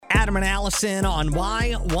Adam and Allison on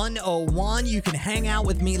Y101. You can hang out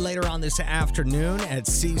with me later on this afternoon at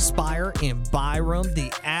C Spire in Byram.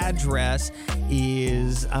 The address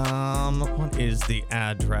is, what is the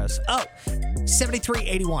address? Oh,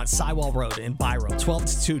 7381 Sywell Road in Byram. 12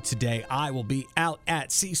 to 2 today. I will be out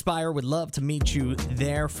at C Spire. Would love to meet you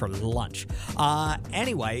there for lunch.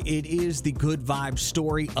 Anyway, it is the good vibe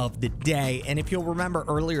story of the day. And if you'll remember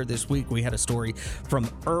earlier this week, we had a story from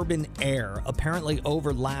Urban Air. Apparently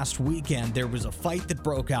over last weekend, there was a fight that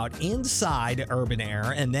broke out inside Urban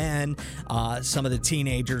Air, and then some of the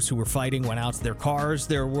teenagers who were fighting went out to their cars.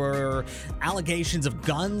 There were allegations of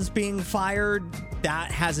guns being fired.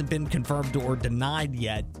 That hasn't been confirmed or denied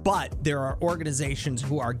yet, but there are organizations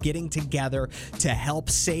who are getting together to help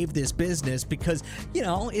save this business because, you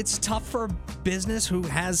know, it's tough for a business who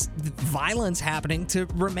has violence happening to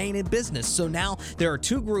remain in business. So now there are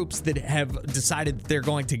two groups that have decided that they're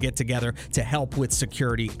going to get together to help with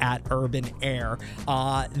security at Urban Air.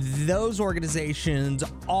 Those organizations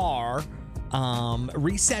are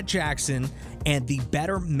Reset Jackson and the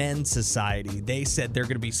Better Men Society. They said they're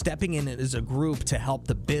going to be stepping in as a group to help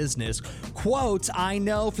the business. Quote, I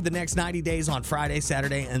know for the next 90 days on Friday,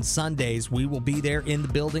 Saturday, and Sundays, we will be there in the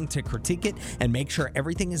building to critique it and make sure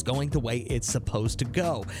everything is going the way it's supposed to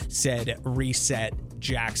go, said Reset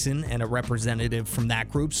Jackson and a representative from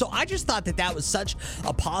that group. So I just thought that that was such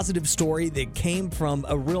a positive story that came from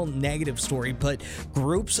a real negative story, but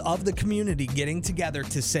groups of the community getting together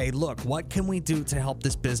to say, look, what can we do to help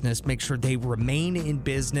this business, make sure they remain in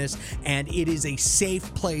business, and it is a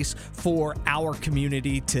safe place for our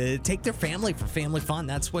community to take their family for family fun.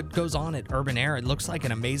 That's what goes on at Urban Air. It looks like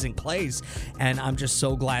an amazing place, and I'm just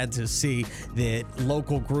so glad to see that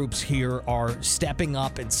local groups here are stepping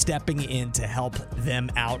up and stepping in to help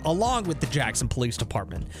them out, along with the Jackson Police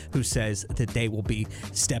Department, who says that they will be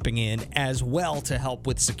stepping in as well to help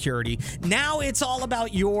with security. Now it's all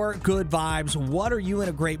about your good vibes. What are you in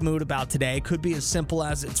a great mood about today? Could be as simple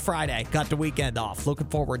as it's Friday, got the weekend off, looking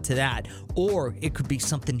forward to that. Or it could be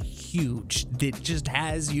something huge that just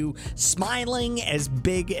has you smiling as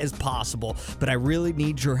big as possible. But I really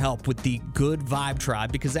need your help with the Good Vibe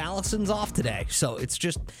Tribe because Allison's off today. So it's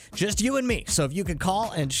just you and me. So if you could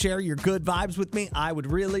call and share your good vibes with me, I would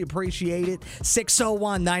really appreciate it.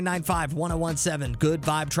 601-995-1017. Good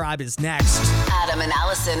Vibe Tribe is next. Adam and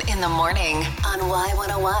Allison in the morning on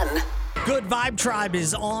Y101. Good Vibe Tribe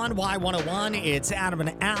is on Y101. It's Adam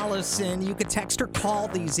and Allison. You can text or call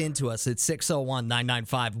these into us at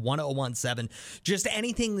 601-995-1017. Just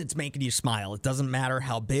anything that's making you smile. It doesn't matter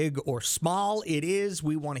how big or small it is.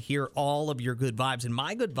 We want to hear all of your good vibes. And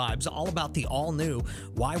my good vibes all about the all-new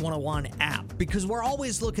Y101 app because we're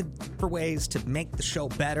always looking for ways to make the show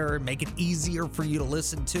better, make it easier for you to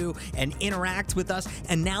listen to and interact with us.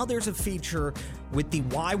 And now there's a feature with the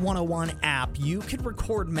Y101 app. You can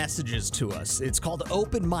record messages to us. It's called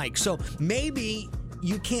Open Mic. So maybe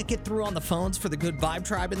you can't get through on the phones for the Good Vibe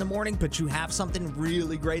Tribe in the morning, but you have something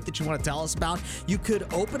really great that you want to tell us about. You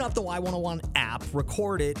could open up the Y101 app,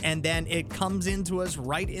 record it, and then it comes into us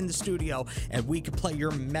right in the studio, and we could play your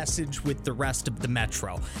message with the rest of the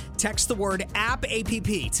Metro. Text the word app,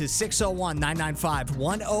 APP, to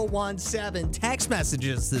 601-995-1017. Text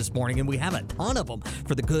messages this morning, and we have a ton of them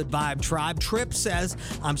for the Good Vibe Tribe. Trip says,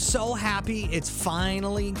 I'm so happy it's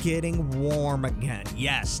finally getting warm again.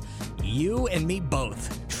 Yes, you and me both.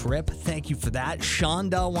 Trip, thank you for that.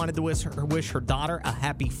 Shonda wanted to wish her daughter a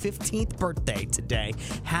happy 15th birthday today.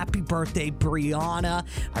 Happy birthday, Brianna.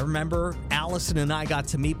 I remember Allison and I got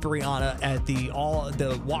to meet Brianna at the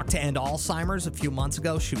Walk to End Alzheimer's a few months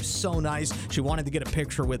ago. She was so nice. She wanted to get a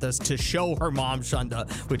picture with us to show her mom, Shonda,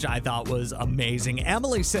 which I thought was amazing.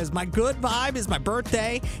 Emily says, my good vibe is my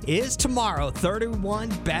birthday is tomorrow. 31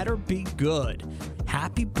 better be good.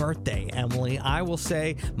 Happy birthday, Emily. I will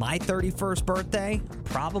say my 31st birthday,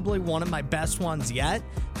 probably one of my best ones yet,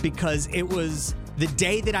 because it was the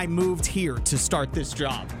day that I moved here to start this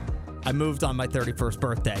job. I moved on my 31st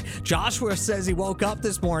birthday. Joshua says he woke up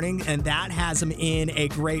this morning and that has him in a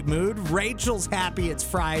great mood. Rachel's happy it's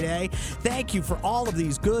Friday. Thank you for all of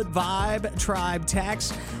these Good Vibe Tribe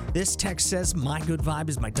texts. This text says, my good vibe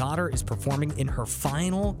is my daughter is performing in her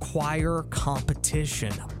final choir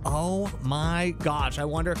competition. Oh my gosh. I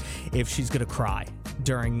wonder if she's going to cry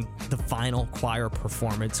during the final choir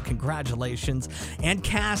performance. Congratulations. And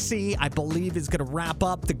Cassie, I believe, is going to wrap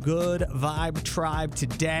up the Good Vibe Tribe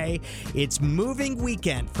today. It's moving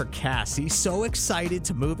weekend for Cassie. So excited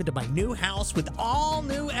to move into my new house with all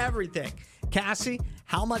new everything. Cassie,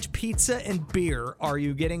 how much pizza and beer are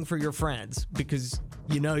you getting for your friends? Because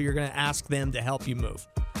you know you're going to ask them to help you move.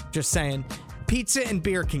 Just saying, pizza and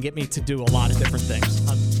beer can get me to do a lot of different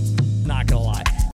things.